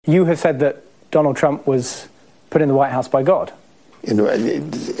You have said that Donald Trump was put in the White House by God. You know,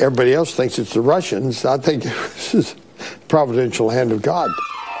 everybody else thinks it's the Russians. I think this is providential hand of God.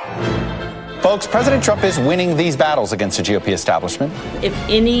 Folks, President Trump is winning these battles against the GOP establishment. If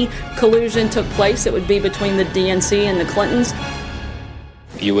any collusion took place, it would be between the DNC and the Clintons.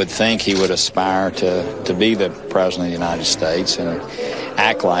 You would think he would aspire to be the president of the United States and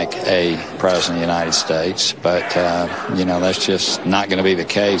act like a president of the United States. But, that's just not going to be the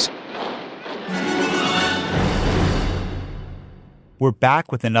case. We're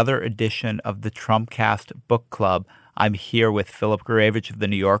back with another edition of the Trumpcast Book Club. I'm here with Philip Gurevich of The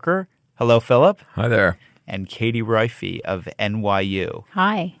New Yorker. Hello, Philip. Hi there. And Katie Roiphe of NYU.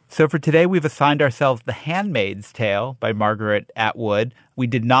 Hi. So for today, we've assigned ourselves The Handmaid's Tale by Margaret Atwood. We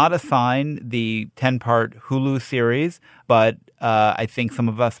did not assign the 10-part Hulu series, but I think some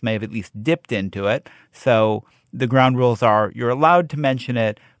of us may have at least dipped into it. So the ground rules are you're allowed to mention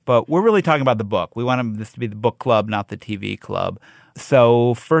it, but we're really talking about the book. We want this to be the book club, not the TV club.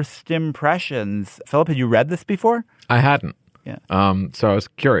 So first impressions. Philip, had you read this before? I hadn't. Yeah. So I was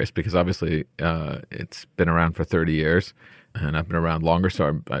curious because obviously it's been around for 30 years and I've been around longer.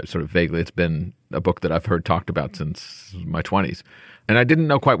 So I sort of vaguely, it's been a book that I've heard talked about since my 20s. And I didn't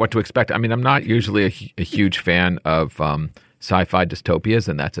know quite what to expect. I mean, I'm not usually a huge fan of sci-fi dystopias,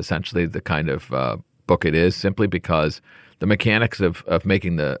 and that's essentially the kind of book it is, simply because the mechanics of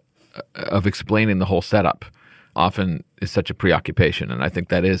explaining the whole setup often is such a preoccupation, and I think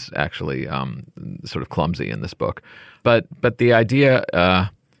that is actually sort of clumsy in this book. But the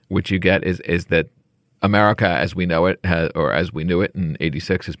idea which you get is that America, as we know it, or as we knew it in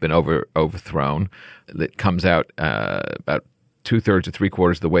 '86, has been overthrown. It comes out about 2/3 to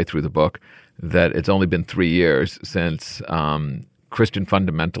 3/4 of the way through the book that it's only been 3 years since Christian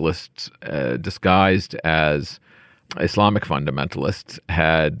fundamentalists disguised as Islamic fundamentalists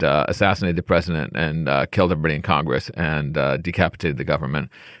had assassinated the president and killed everybody in Congress and decapitated the government,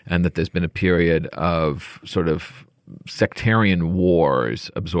 and that there's been a period of sort of sectarian wars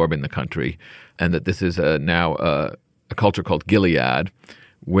absorbing the country, and that this is now a culture called Gilead,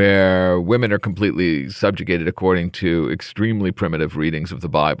 where women are completely subjugated according to extremely primitive readings of the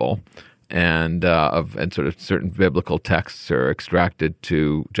Bible. And sort of certain biblical texts are extracted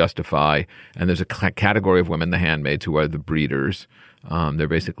to justify. And there's a category of women, the handmaids, who are the breeders. They're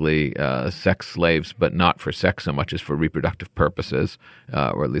basically sex slaves, but not for sex so much as for reproductive purposes,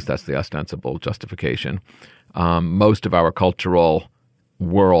 or at least that's the ostensible justification. Most of our cultural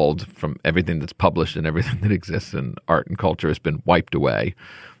world, from everything that's published and everything that exists in art and culture, has been wiped away.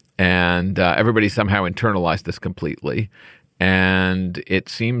 And everybody somehow internalized this completely. And it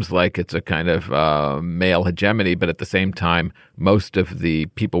seems like it's a kind of male hegemony, but at the same time, most of the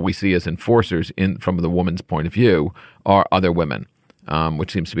people we see as enforcers from the woman's point of view are other women,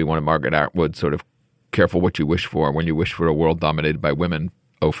 which seems to be one of Margaret Atwood's sort of careful what you wish for when you wish for a world dominated by women,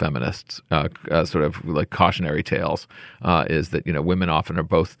 oh feminists, sort of like cautionary tales, is that, women often are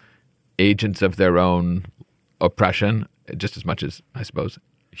both agents of their own oppression, just as much as, I suppose,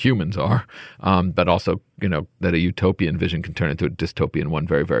 humans are, but also, that a utopian vision can turn into a dystopian one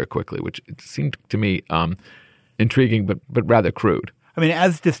very, very quickly, which it seemed to me intriguing, but rather crude. I mean,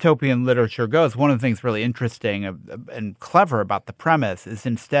 as dystopian literature goes, one of the things really interesting and clever about the premise is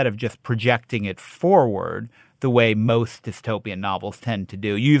instead of just projecting it forward the way most dystopian novels tend to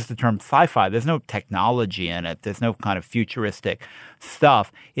do, you use the term sci-fi. There's no technology in it. There's no kind of futuristic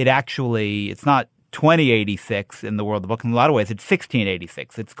stuff. It's not 2086 in the world of the book. In a lot of ways, it's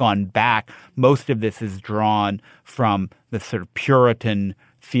 1686. It's gone back. Most of this is drawn from the sort of Puritan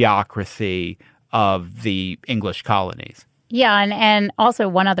theocracy of the English colonies. Yeah, and also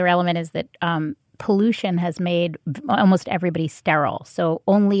one other element is that pollution has made almost everybody sterile. So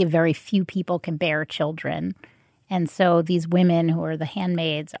only very few people can bear children. And so these women who are the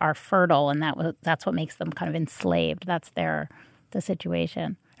handmaids are fertile, and that's what makes them kind of enslaved. That's the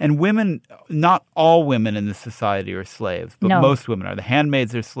situation. And women, not all women in this society are slaves, but most women are. The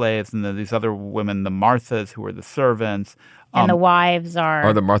handmaids are slaves, and then these other women, the Marthas, who are the servants. And the wives are...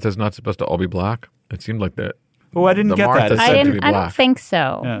 Are the Marthas not supposed to all be black? It seemed like that. Oh, I didn't get that. I don't think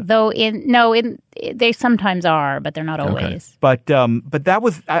so. Yeah. Though they sometimes are, but they're not always. Okay. But that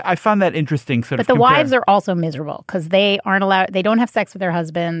was I found that interesting. But the wives are also miserable because they aren't allowed. They don't have sex with their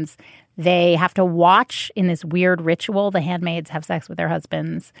husbands. They have to watch in this weird ritual. The handmaids have sex with their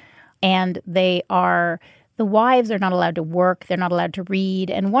husbands, and the wives are not allowed to work. They're not allowed to read.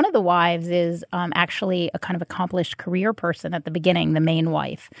 And one of the wives is actually a kind of accomplished career person at the beginning, the main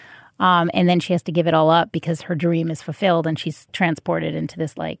wife. And then she has to give it all up because her dream is fulfilled and she's transported into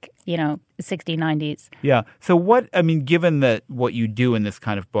this 60s, 90s. Yeah. So given that what you do in this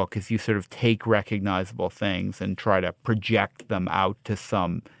kind of book is you sort of take recognizable things and try to project them out to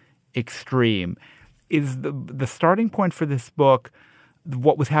some extreme, is the starting point for this book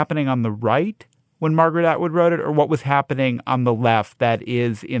what was happening on the right when Margaret Atwood wrote it, or what was happening on the left, that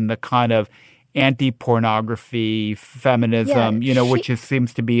is in the kind of anti-pornography, feminism, which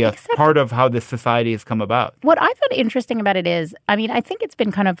seems to be a part of how this society has come about? What I found interesting about it is, I think it's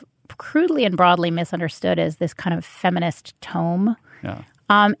been kind of crudely and broadly misunderstood as this kind of feminist tome. Yeah.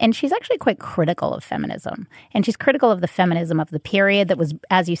 And she's actually quite critical of feminism. And she's critical of the feminism of the period that was,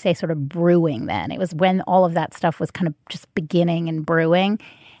 as you say, sort of brewing then. It was when all of that stuff was kind of just beginning and brewing.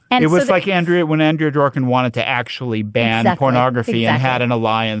 And it was when Andrea Dworkin wanted to actually ban pornography and had an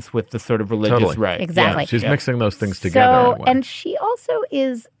alliance with the sort of religious right. Exactly. Yeah, she's mixing those things together. And she also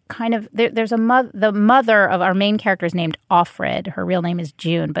is kind of there's the mother of our main character is named Offred. Her real name is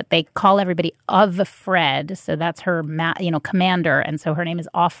June, but they call everybody of Fred, so that's her commander, and so her name is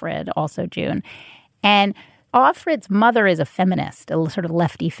Offred, also June. And Offred's mother is a feminist, a sort of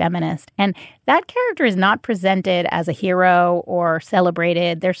lefty feminist. And that character is not presented as a hero or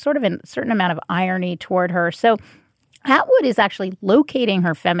celebrated. There's sort of a certain amount of irony toward her. So Atwood is actually locating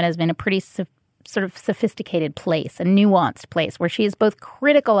her feminism in a pretty sort of sophisticated place, a nuanced place, where she is both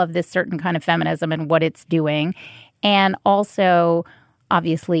critical of this certain kind of feminism and what it's doing, and also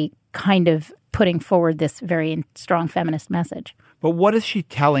obviously kind of putting forward this very strong feminist message. But what is she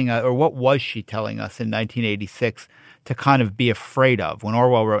telling us, or what was she telling us in 1986 to kind of be afraid of? When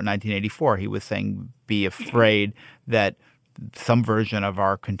Orwell wrote in 1984, he was saying, be afraid that some version of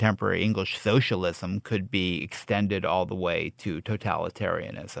our contemporary English socialism could be extended all the way to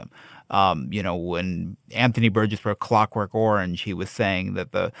totalitarianism. When Anthony Burgess wrote Clockwork Orange, he was saying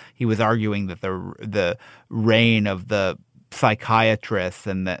that he was arguing that the reign of the psychiatrists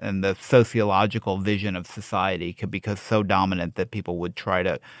and the sociological vision of society could become so dominant that people would try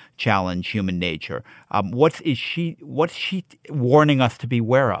to challenge human nature. What's she warning us to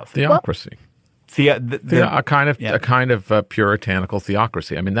beware of? Theocracy. A kind of puritanical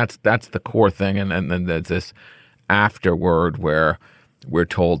theocracy. I mean, that's the core thing, and then there's this afterword where we're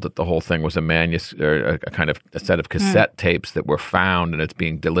told that the whole thing was a set of cassette tapes that were found, and it's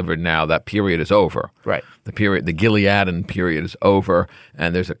being delivered now. That period is over. Right. The Gileadan period is over,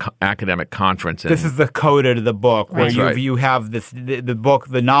 and there's an academic conference. This is the coda to the book, where you have the book,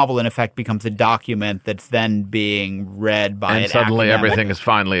 the novel, in effect, becomes a document that's then being read by and suddenly everything is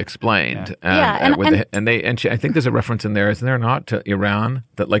finally explained. I think there's a reference in there, isn't there not, to Iran?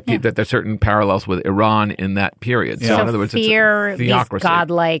 That there's certain parallels with Iran in that period. So in other words, fear it's a theocracy.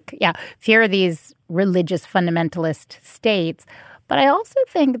 Fear of these religious fundamentalist states. But I also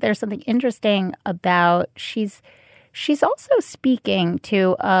think there's something interesting about she's also speaking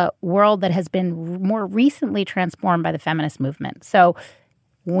to a world that has been more recently transformed by the feminist movement. So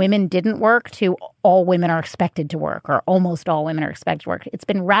women didn't work to all women are expected to work, or almost all women are expected to work. It's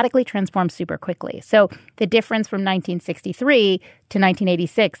been radically transformed super quickly. So the difference from 1963 to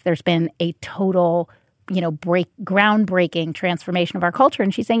 1986, there's been a total, groundbreaking transformation of our culture.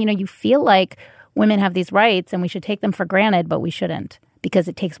 And she's saying, you feel like women have these rights and we should take them for granted, but we shouldn't, because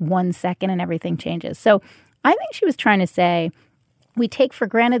it takes 1 second and everything changes. So I think she was trying to say, we take for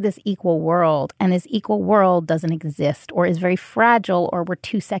granted this equal world, and this equal world doesn't exist or is very fragile, or we're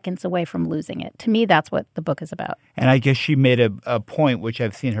 2 seconds away from losing it. To me, that's what the book is about. And I guess she made a point, which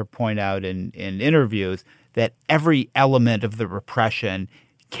I've seen her point out in interviews, that every element of the repression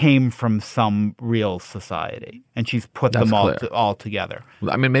came from some real society, and she's put them all together.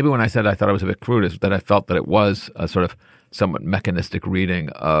 I mean, maybe when I said I thought it was a bit crude, is that I felt that it was a sort of somewhat mechanistic reading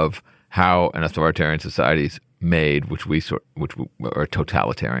of how an authoritarian society is made, which or a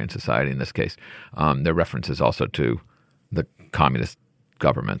totalitarian society in this case. There are references also to the communist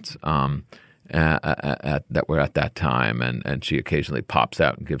governments that were at that time, and she occasionally pops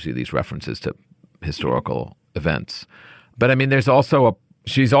out and gives you these references to historical events. But I mean,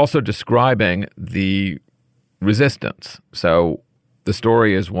 she's also describing the resistance. So the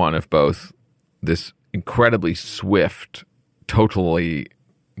story is one of both this incredibly swift, totally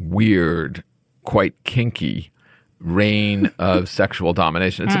weird, quite kinky reign of sexual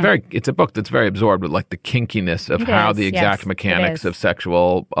domination. It's a book that's very absorbed with the kinkiness of how the exact mechanics of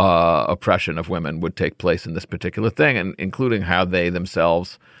sexual oppression of women would take place in this particular thing, and including how they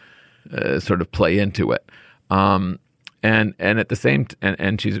themselves sort of play into it. And at the same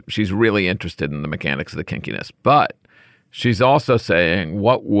and she's really interested in the mechanics of the kinkiness, but she's also saying,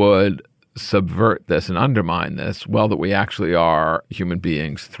 what would subvert this and undermine this, well, that we actually are human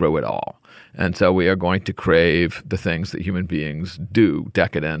beings through it all. And so we are going to crave the things that human beings do,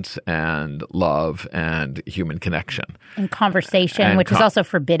 decadence and love and human connection. And conversation, which is also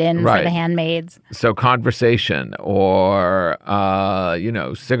forbidden for the handmaids. So conversation or,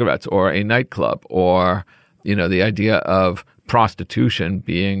 cigarettes or a nightclub or, the idea of prostitution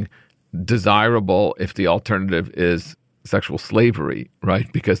being desirable if the alternative is sexual slavery, right?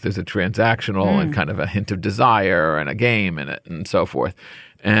 Because there's a transactional and kind of a hint of desire and a game in it and so forth.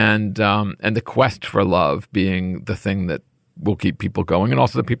 And the quest for love being the thing that will keep people going, and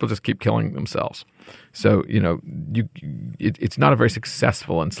also that people just keep killing themselves. So, it's not a very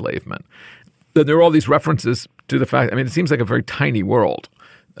successful enslavement. There are all these references to the fact, it seems like a very tiny world,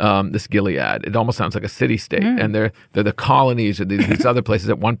 this Gilead. It almost sounds like a city-state. And they're the colonies or these other places.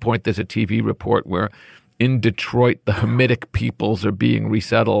 At one point, there's a TV report where in Detroit, the Hamitic peoples are being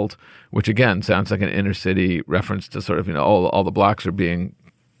resettled, which again sounds like an inner-city reference to sort of, all the blacks are being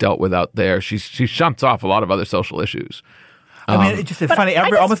dealt with out there. She shunts off a lot of other social issues. It's just funny.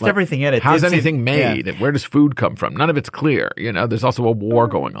 Almost everything in it. How's anything made? And where does food come from? None of it's clear. There's also a war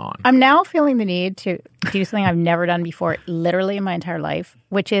going on. I'm now feeling the need to do something I've never done before, literally in my entire life,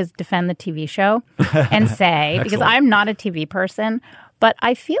 which is defend the TV show and say, because I'm not a TV person, but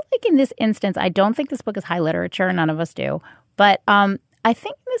I feel like in this instance, I don't think this book is high literature. None of us do. But I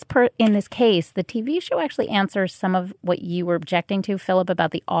think in this case, the TV show actually answers some of what you were objecting to, Philip,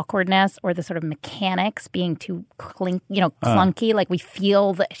 about the awkwardness or the sort of mechanics being too clunky. Like we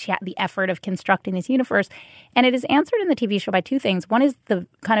feel the effort of constructing this universe. And it is answered in the TV show by two things. One is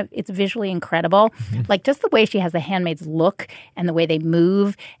it's visually incredible. Like just the way she has the handmaids look and the way they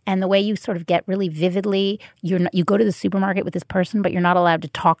move and the way you sort of get really vividly. You go to the supermarket with this person, but you're not allowed to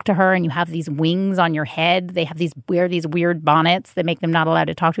talk to her, and you have these wings on your head. They have these weird bonnets that make them not allowed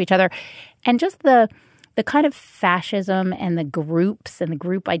to talk to each other. And just the kind of fascism and the groups and the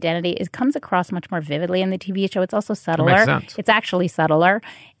group identity, it comes across much more vividly in the TV show. It's also subtler. That makes sense. It's actually subtler.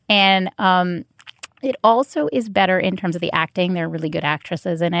 And it also is better in terms of the acting. There are really good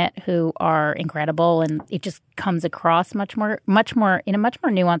actresses in it who are incredible, and it just comes across much more in a much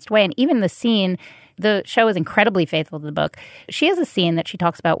more nuanced way. And even the scene, the show is incredibly faithful to the book. She has a scene that she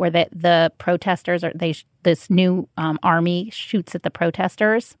talks about where the protesters this new army shoots at the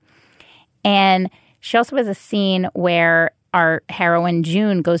protesters, and she also has a scene where our heroine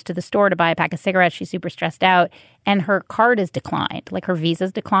June goes to the store to buy a pack of cigarettes. She's super stressed out, and her card is declined, like her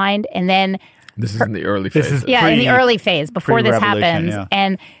visa's declined, and then. This is in the early phase. In the early phase before this happens. Yeah.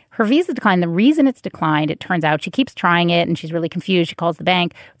 And her visa declined. The reason it's declined, it turns out, she keeps trying it and she's really confused. She calls the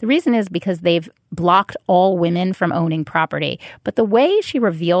bank. The reason is because they've blocked all women from owning property. But the way she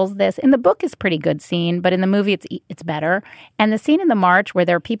reveals this, in the book is a pretty good scene, but in the movie it's better. And the scene in the march where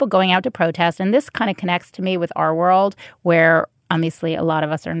there are people going out to protest, and this kind of connects to me with our world, where obviously a lot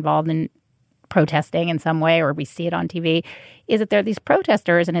of us are involved in protesting in some way, or we see it on TV, is that there are these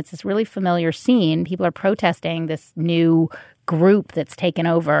protesters, and it's this really familiar scene. People are protesting this new group that's taken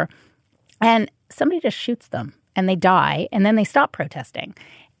over, and somebody just shoots them, and they die, and then they stop protesting.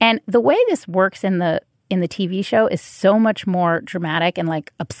 And the way this works in the TV show is so much more dramatic and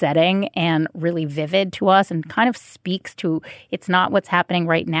like upsetting and really vivid to us, and kind of speaks to, it's not what's happening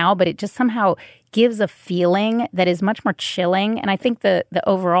right now, but it just somehow gives a feeling that is much more chilling. And I think the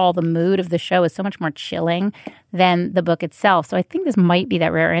overall, the mood of the show is so much more chilling than the book itself. So I think this might be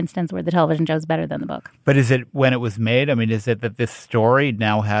that rare instance where the television show is better than the book. But is it when it was made? Is it that this story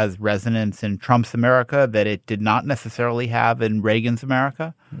now has resonance in Trump's America that it did not necessarily have in Reagan's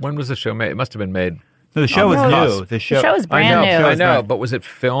America? When was the show made? It must have been made. No, the show was new. The show is brand new. I know, but was it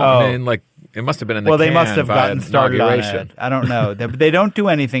filmed it must have been in the Well, they must have gotten started on inauguration. it. I don't know. They don't do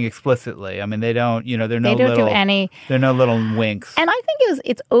anything explicitly. They don't, there are no little winks. And I think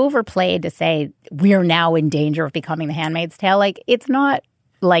it's overplayed to say we're now in danger of becoming The Handmaid's Tale. Like, it's not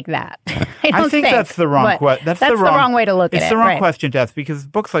like that. I think that's the wrong question. That's the wrong way to look at it. It's the wrong question to ask, because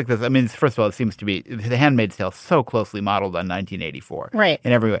books like this, first of all, it seems to be The Handmaid's Tale so closely modeled on 1984, right,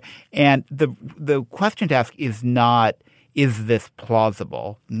 in every way. And the question to ask is not, is this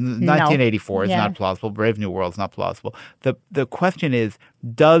plausible? 1984 is not plausible. Brave New World is not plausible. The question is,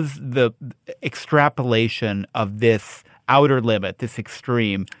 does the extrapolation of this outer limit, this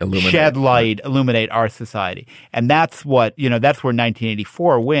extreme, illuminate our society? And that's what, that's where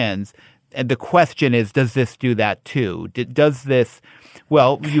 1984 wins. And the question is, does this do that too? Does this, you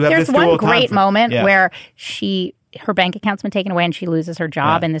have There's this dual one great conflict. moment where her bank account's been taken away and she loses her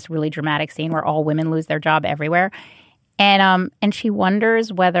job in this really dramatic scene where all women lose their job everywhere. And she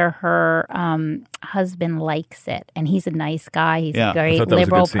wonders whether her husband likes it. And he's a nice guy. He's a great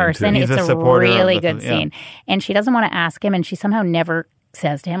liberal person. He's it's a really good scene. And she doesn't want to ask him, and she somehow never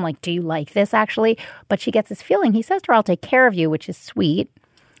says to him, like, do you like this actually? But she gets this feeling. He says to her, I'll take care of you, which is sweet.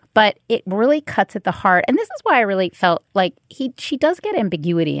 But it really cuts at the heart. And this is why I really felt like she does get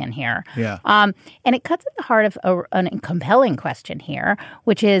ambiguity in here. Yeah. And it cuts at the heart of a compelling question here,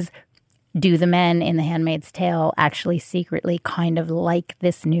 which is, do the men in The Handmaid's Tale actually secretly kind of like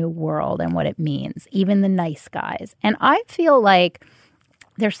this new world and what it means, even the nice guys? And I feel like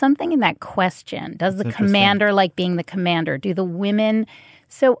there's something in that question. Does the commander like being the commander? Do the women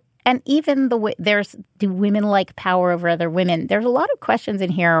and even do women like power over other women? There's a lot of questions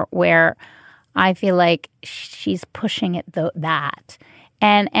in here where I feel like she's pushing it that.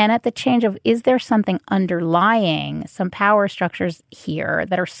 And at the change of, is there something underlying, some power structures here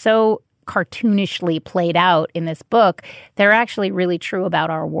that are so cartoonishly played out in this book, they're actually really true about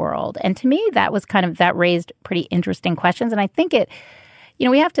our world? And to me, that raised pretty interesting questions. And I think it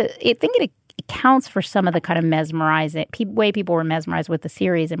accounts for some of the kind of mesmerizing way people were mesmerized with the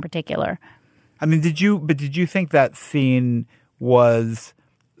series in particular. I mean, did you think that scene was,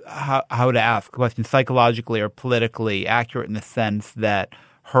 how to ask the question, psychologically or politically accurate in the sense that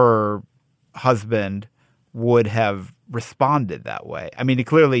her husband would have responded that way? I mean,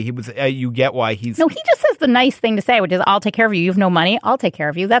 clearly he was. You get why he's. No, he just says the nice thing to say, which is, "I'll take care of you. You have no money. I'll take care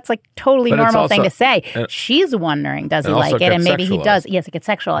of you." That's like totally normal thing to say. She's wondering, does he like it? And maybe he does. Yes, it gets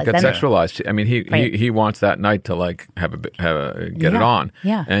sexualized. It gets sexualized. I mean, he wants that night to like get it on.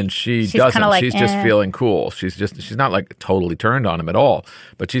 Yeah, and she's doesn't. Like, she's just feeling cool. She's not like totally turned on him at all.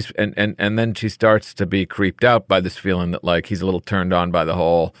 But she's and then she starts to be creeped out by this feeling that like he's a little turned on by the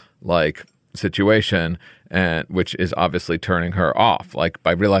whole like situation, and which is obviously turning her off, like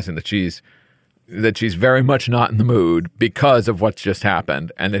by realizing that she's very much not in the mood because of what's just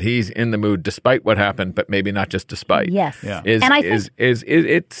happened, and that he's in the mood despite what happened, but maybe not just despite. Yes, yeah.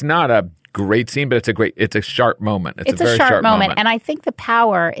 It's not a great scene, but it's a sharp moment. It's a very sharp moment, and I think the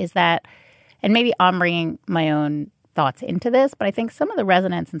power is that, and maybe I'm bringing my own thoughts into this, but I think some of the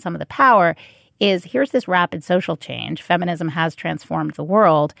resonance and some of the power is, here's this rapid social change. Feminism has transformed the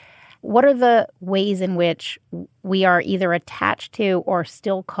world. What are the ways in which we are either attached to or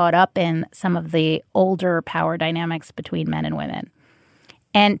still caught up in some of the older power dynamics between men and women?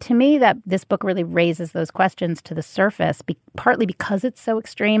 And to me, that this book really raises those questions to the surface, partly because it's so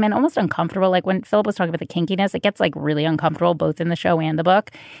extreme and almost uncomfortable. Like when Philip was talking about the kinkiness, it gets like really uncomfortable both in the show and the book.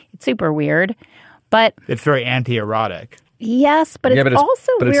 It's super weird, but it's very anti-erotic. Yes, but it's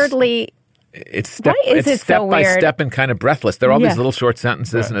also weirdly. It's step by step and kind of breathless. There are all these little short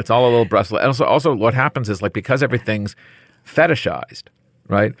sentences, and it's all a little breathless. And also, what happens is, like, because everything's fetishized,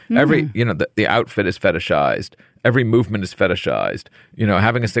 right? Mm-hmm. The outfit is fetishized. Every movement is fetishized.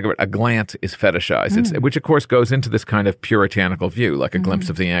 Having a cigarette, a glance is fetishized, which of course goes into this kind of puritanical view, like a glimpse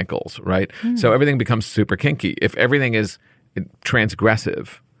of the ankles, right? So everything becomes super kinky. If everything is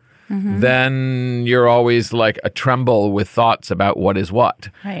transgressive, then you're always like a tremble with thoughts about what is what.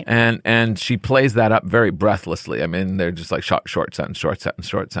 Right. And she plays that up very breathlessly. I mean, they're just like short sentence.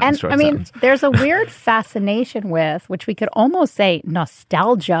 There's a weird fascination with, which we could almost say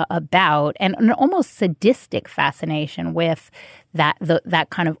nostalgia about, and an almost sadistic fascination with that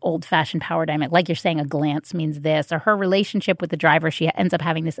kind of old-fashioned power dynamic. Like you're saying, a glance means this, or her relationship with the driver. She ends up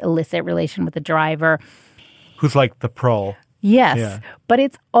having this illicit relation with the driver. Who's like the prole. Yes, but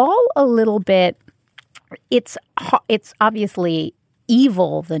it's all a little bit, it's obviously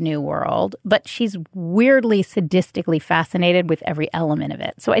evil, the new world, but she's weirdly sadistically fascinated with every element of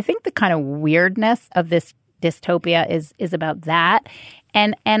it. So I think the kind of weirdness of this dystopia is about that.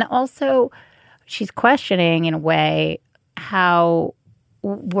 And also she's questioning in a way how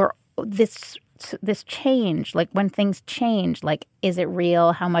this change, like when things change, like, is it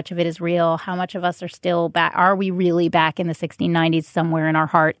real? How much of it is real? How much of us are still back? Are we really back in the 1690s somewhere in our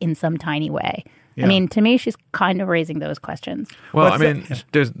heart in some tiny way? Yeah. I mean, to me, she's kind of raising those questions. Well,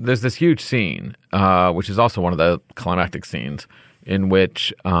 there's this huge scene, which is also one of the climactic scenes, in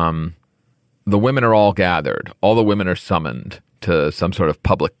which the women are all gathered. All the women are summoned to some sort of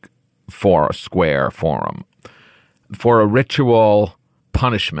public square forum for a ritual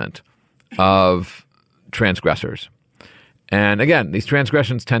punishment of transgressors. And again, these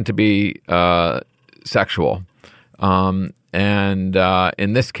transgressions tend to be sexual. And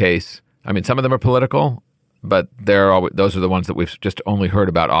in this case, I mean, some of them are political, but those are the ones that we've just only heard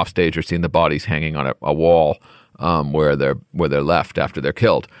about off stage or seen the bodies hanging on a wall where they're left after they're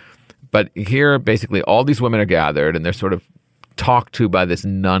killed. But here, basically, all these women are gathered, and they're sort of talked to by this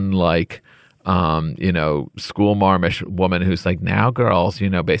nun-like school marmish woman who's like, now girls,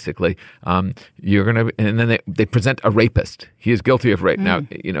 basically, you're going to, and then they present a rapist. He is guilty of rape. Now,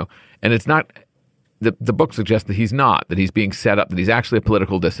 and it's not, the book suggests that he's not, that he's being set up, that he's actually a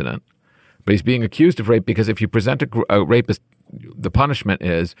political dissident, but he's being accused of rape because if you present a rapist, the punishment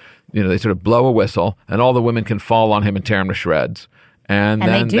is, they sort of blow a whistle and all the women can fall on him and tear him to shreds. And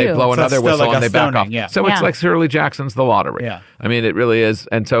then they blow another whistle and they back off. Yeah. So it's like Shirley Jackson's The Lottery. Yeah. I mean, it really is.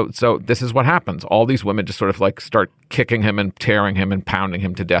 And so this is what happens. All these women just sort of like start kicking him and tearing him and pounding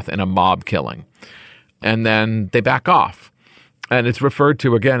him to death in a mob killing. And then they back off. And it's referred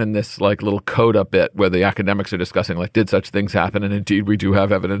to again in this like little coda bit where the academics are discussing like, did such things happen? And indeed, we do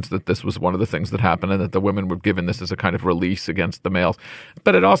have evidence that this was one of the things that happened and that the women were given this as a kind of release against the males.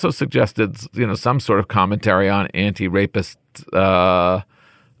 But it also suggested, some sort of commentary on anti-rapist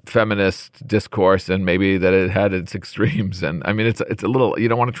feminist discourse and maybe that it had its extremes. And I mean, it's a little, you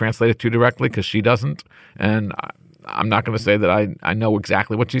don't want to translate it too directly because she doesn't. And I'm not going to say that I know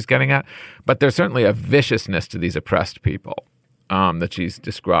exactly what she's getting at, but there's certainly a viciousness to these oppressed people that she's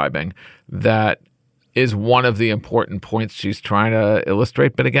describing that is one of the important points she's trying to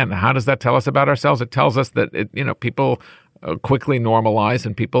illustrate. But again, how does that tell us about ourselves? It tells us that people quickly normalize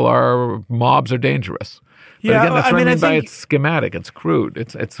and mobs are dangerous. But again, that's what I mean by it's schematic. It's crude.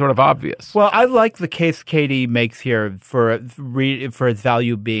 It's sort of obvious. Well, I like the case Katie makes here for its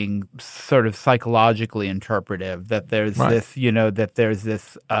value being sort of psychologically interpretive. That there's this, that there's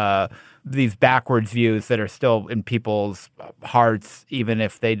this these backwards views that are still in people's hearts, even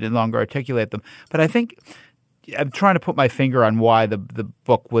if they no longer articulate them. But I think I'm trying to put my finger on why the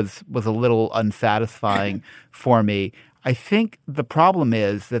book was a little unsatisfying for me. I think the problem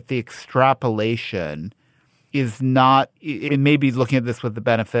is that the extrapolation is not – it may be looking at this with the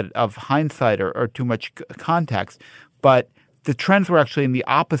benefit of hindsight or too much context, but the trends were actually in the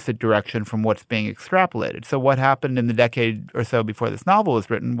opposite direction from what's being extrapolated. So what happened in the decade or so before this novel was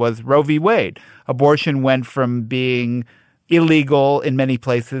written was Roe v. Wade. Abortion went from being illegal in many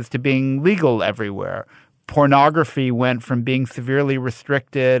places to being legal everywhere. Pornography went from being severely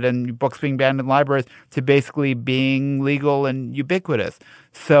restricted and books being banned in libraries to basically being legal and ubiquitous.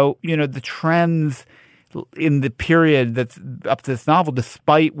 So, the trends – in the period that's up to this novel,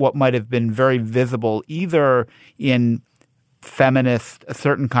 despite what might have been very visible either in a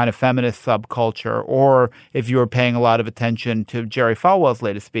certain kind of feminist subculture, or if you were paying a lot of attention to Jerry Falwell's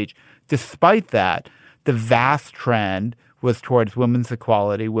latest speech, despite that, the vast trend was towards women's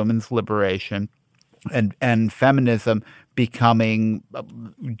equality, women's liberation, and feminism becoming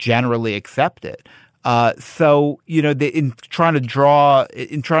generally accepted. So, in trying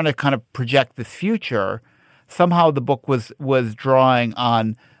to kind of project this future, somehow the book was drawing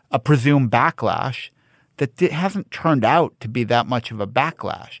on a presumed backlash that hasn't turned out to be that much of a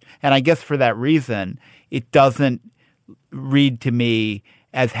backlash. And I guess for that reason, it doesn't read to me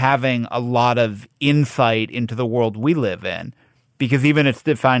as having a lot of insight into the world we live in, because even it's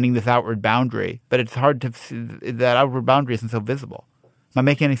defining this outward boundary, but it's hard to see that outward boundary isn't so visible. Am I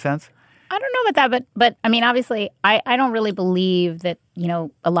making any sense? I don't know about that, but I mean, obviously, I don't really believe that,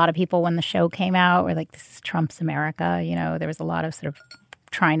 a lot of people when the show came out were like, this is Trump's America. There was a lot of sort of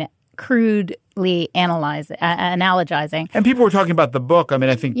trying to crudely analogizing. And people were talking about the book. I mean,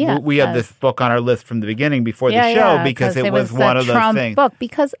 I think we had this book on our list from the beginning before the show because it was one of those things. Book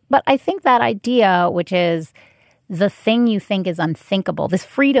but I think that idea, which is the thing you think is unthinkable, this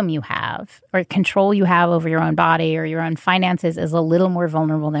freedom you have or control you have over your own body or your own finances is a little more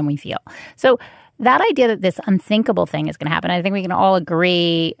vulnerable than we feel. So that idea that this unthinkable thing is going to happen, I think we can all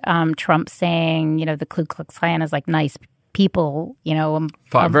agree, Trump saying, the Ku Klux Klan is like nice people,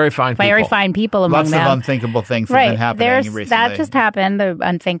 very fine people among them. Lots of unthinkable things have been happening recently. That just happened, the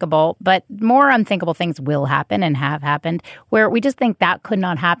unthinkable, but more unthinkable things will happen and have happened where we just think that could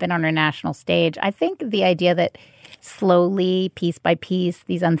not happen on a national stage. I think the idea that slowly, piece by piece,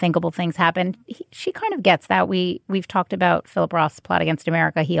 these unthinkable things happen. She kind of gets that. We've talked about Philip Roth's Plot Against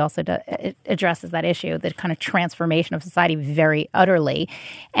America. He also addresses that issue, the kind of transformation of society very utterly.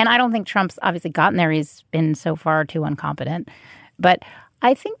 And I don't think Trump's obviously gotten there. He's been so far too incompetent. But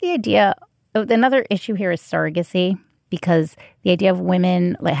I think the idea – another issue here is surrogacy, because the idea of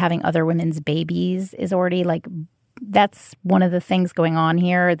women like having other women's babies is already like – that's one of the things going on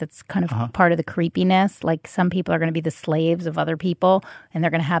here that's kind of part of the creepiness. Like some people are going to be the slaves of other people and they're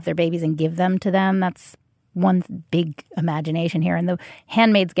going to have their babies and give them to them. That's one big imagination here. And the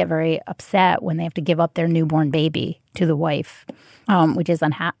handmaids get very upset when they have to give up their newborn baby to the wife, which is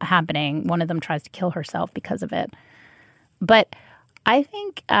happening. One of them tries to kill herself because of it. But I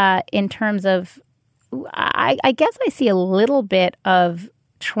think in terms of I guess I see a little bit of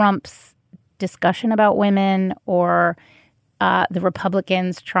Trump's discussion about women or the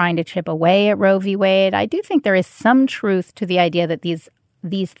Republicans trying to chip away at Roe v. Wade, I do think there is some truth to the idea that these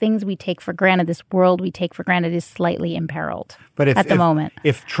things we take for granted, this world we take for granted, is slightly imperiled at the moment.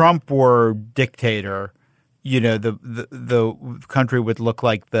 If Trump were dictator, the country would look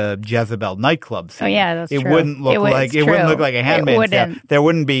like the Jezebel nightclub scene. Oh yeah, that's true. It wouldn't look like a Handmaid's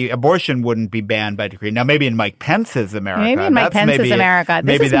Tale. Abortion wouldn't be banned by decree. Now maybe in Mike Pence's America. Maybe in Mike Pence's America.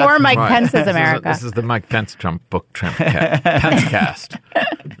 This is more Mike Pence's America. This is the Mike Pence Trump book Pencecast.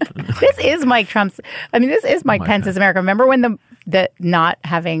 This is Mike Pence's America. Remember when the not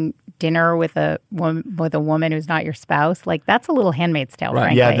having dinner with a woman who's not your spouse, like that's a little Handmaid's Tale, right?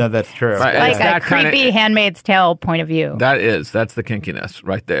 Frankly. Yeah, no, that's true. Right. Like a creepy Handmaid's Tale point of view. That's the kinkiness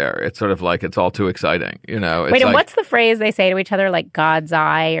right there. It's sort of like it's all too exciting, It's and what's the phrase they say to each other, like God's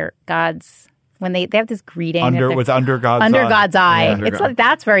eye or God's when they have this greeting under God's eye. Yeah, it's like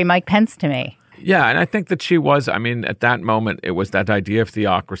that's very Mike Pence to me. Yeah, and I think that she was, at that moment, it was that idea of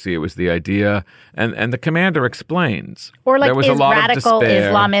theocracy. It was the idea, and the commander explains. Or like there was is a lot radical of despair.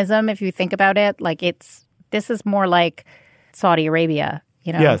 Islamism, if you think about it, like this is more like Saudi Arabia,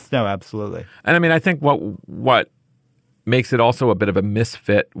 Yes, no, absolutely. And I think what makes it also a bit of a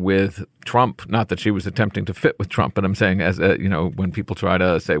misfit with Trump, not that she was attempting to fit with Trump, but I'm saying as, when people try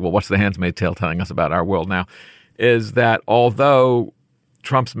to say, well, what's the Handmaid's Tale telling us about our world now, is that although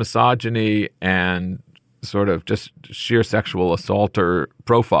Trump's misogyny and sort of just sheer sexual assaulter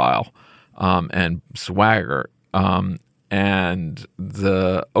profile and swagger and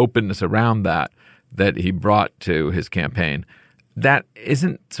the openness around that he brought to his campaign, that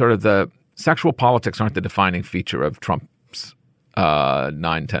isn't sort of the sexual politics aren't the defining feature of Trump's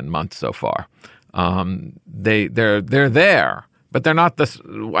 9-10 months so far. They're there, but they're not this.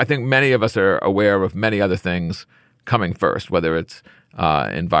 I think many of us are aware of many other things coming first, whether it's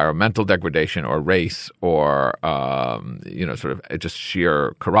environmental degradation or race or, sort of just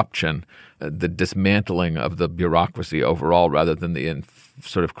sheer corruption, the dismantling of the bureaucracy overall rather than the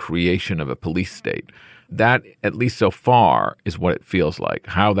sort of creation of a police state. That, at least so far, is what it feels like.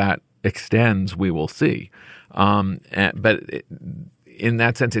 How that extends, we will see. But in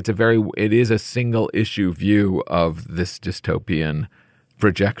that sense, it is a single issue view of this dystopian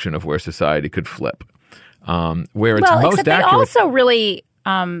projection of where society could flip. Where it's most accurate. They also really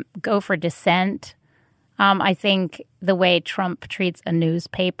go for dissent. I think the way Trump treats a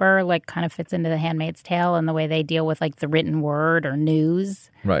newspaper kind of fits into the Handmaid's Tale, and the way they deal with the written word or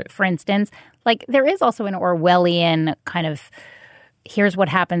news, right? For instance, there is also an Orwellian kind of here's what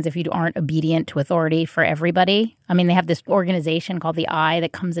happens if you aren't obedient to authority for everybody. They have this organization called the Eye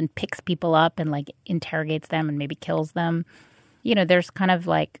that comes and picks people up and interrogates them and maybe kills them. There's kind of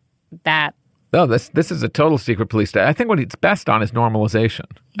that. No, this is a total secret police state. I think what it's best on is normalization.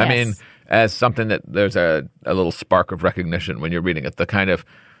 Yes. As something that there's a little spark of recognition when you're reading it.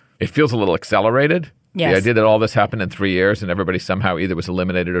 It feels a little accelerated. Yes. The idea that all this happened in 3 years and everybody somehow either was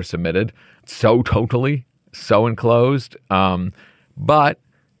eliminated or submitted so totally, so enclosed. But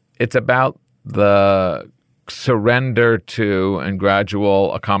it's about the surrender to and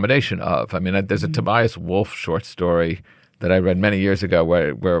gradual accommodation of. There's a Tobias Wolff short story that I read many years ago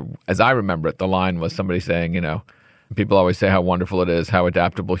where, as I remember it, the line was somebody saying, people always say how wonderful it is, how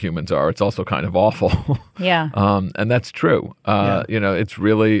adaptable humans are. It's also kind of awful. Yeah. And that's true. It's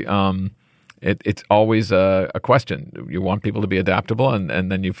really, it's always a question. You want people to be adaptable,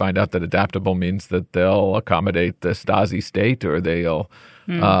 and then you find out that adaptable means that they'll accommodate the Stasi state, or they'll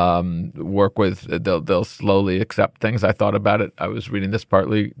work with, they'll slowly accept things. I thought about it. I was reading this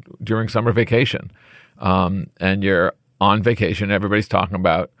partly during summer vacation. And you're on vacation, everybody's talking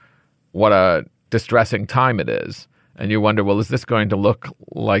about what a distressing time it is. And you wonder, well, is this going to look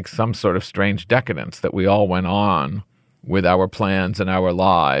like some sort of strange decadence that we all went on with our plans and our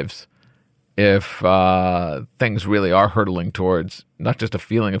lives if things really are hurtling towards not just a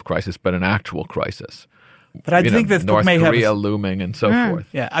feeling of crisis, but an actual crisis? But I think this book may have North Korea looming and so forth.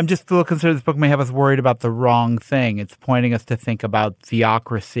 Yeah, I'm just a little concerned this book may have us worried about the wrong thing. It's pointing us to think about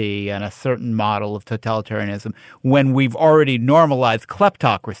theocracy and a certain model of totalitarianism when we've already normalized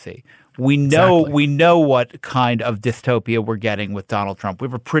kleptocracy. We know what kind of dystopia we're getting with Donald Trump. We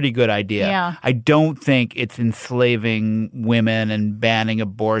have a pretty good idea. Yeah. I don't think it's enslaving women and banning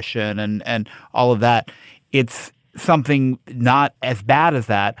abortion and all of that. It's something not as bad as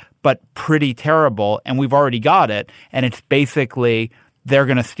that, but pretty terrible, and we've already got it. And it's basically they're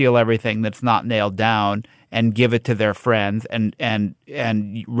going to steal everything that's not nailed down and give it to their friends and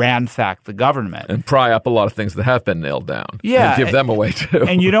ransack the government and pry up a lot of things that have been nailed down. Yeah, and give them away too.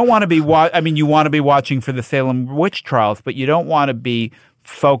 And you don't want to be you want to be watching for the Salem witch trials, but you don't want to be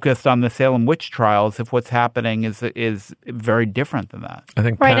focused on the Salem witch trials if what's happening is very different than that. I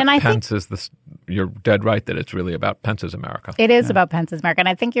think Right, and I Pence is this. You're dead right that it's really about Pence's America. It is about Pence's America, and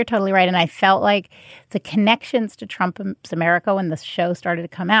I think you're totally right. And I felt like the connections to Trump's America when the show started to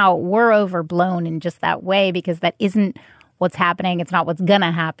come out were overblown in just that way, because that isn't what's happening. It's not what's going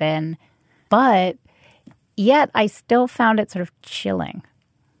to happen. But yet I still found it sort of chilling.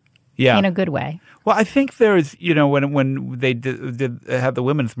 Yeah. In a good way. Well, I think there's, when they did have the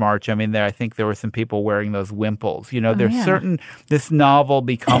Women's March, I think there were some people wearing those wimples. There's this novel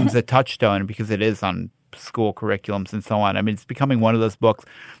becomes a touchstone because it is on school curriculums and so on. It's becoming one of those books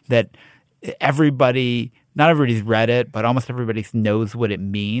that not everybody's read it, but almost everybody knows what it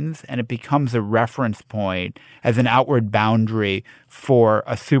means. And it becomes a reference point as an outward boundary for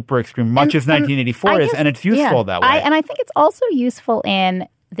a super extreme, much as 1984 is. And it's useful that way. And I think it's also useful in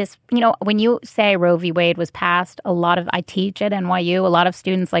this, when you say Roe v. Wade was passed, I teach at NYU, a lot of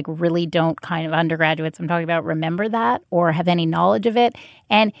students really don't undergraduates I'm talking about remember that or have any knowledge of it.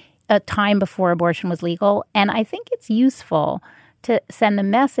 And a time before abortion was legal. And I think it's useful to send a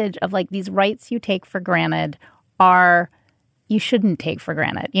message of these rights you take for granted you shouldn't take for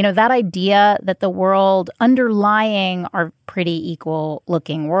granted. That idea that the world underlying our pretty equal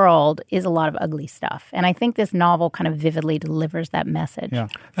looking world is a lot of ugly stuff. And I think this novel kind of vividly delivers that message. Yeah.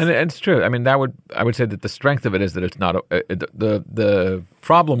 And it's true. I would say that the strength of it is that it's not the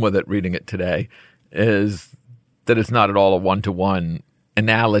problem with it, reading it today, is that it's not at all a one-to-one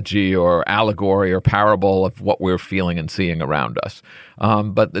analogy or allegory or parable of what we're feeling and seeing around us.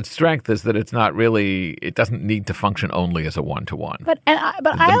 But its strength is that it's not really, it doesn't need to function only as a one-to-one. I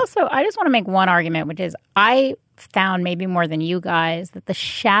just want to make one argument, which is I found maybe more than you guys that the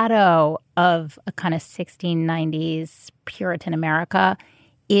shadow of a kind of 1690s Puritan America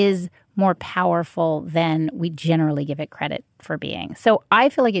is more powerful than we generally give it credit for being. So I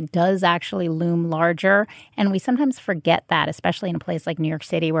feel like it does actually loom larger, and we sometimes forget that, especially in a place like New York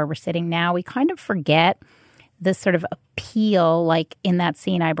City where we're sitting now. We kind of forget this sort of appeal, like in that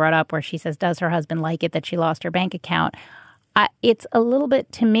scene I brought up where she says, does her husband like it that she lost her bank account? It's a little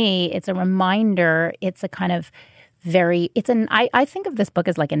bit, to me, it's a reminder. It's a kind of I think of this book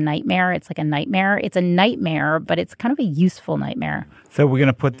as like a nightmare. It's like a nightmare. It's a nightmare, but it's kind of a useful nightmare. So we're going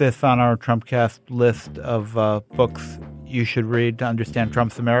to put this on our Trumpcast list of books you should read to understand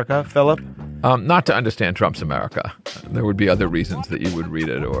Trump's America. Philip? Not to understand Trump's America. There would be other reasons that you would read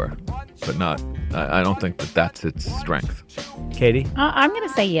it, but not. I don't think that that's its strength. Katie? I'm going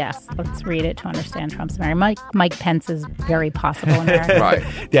to say yes. Let's read it to understand Trump's America. Mike Pence is very possible America. Right.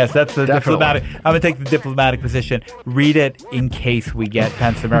 Yes, that's the diplomatic. I'm going to take the diplomatic position. Read it in case we get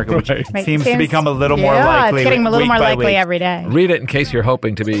Pence America, which seems to become a little more likely. It's getting a little more likely week. every day. Read it in case you're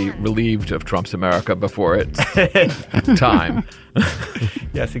hoping to be relieved of Trump's America before it's time.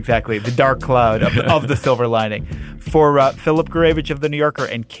 Yes, exactly. The dark cloud of the silver lining. For Philip Gurevich of The New Yorker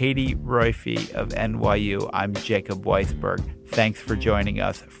and Katie Roiphe of NYU, I'm Jacob Weisberg. Thanks for joining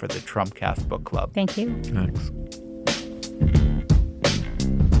us for the Trumpcast Book Club. Thank you. Thanks.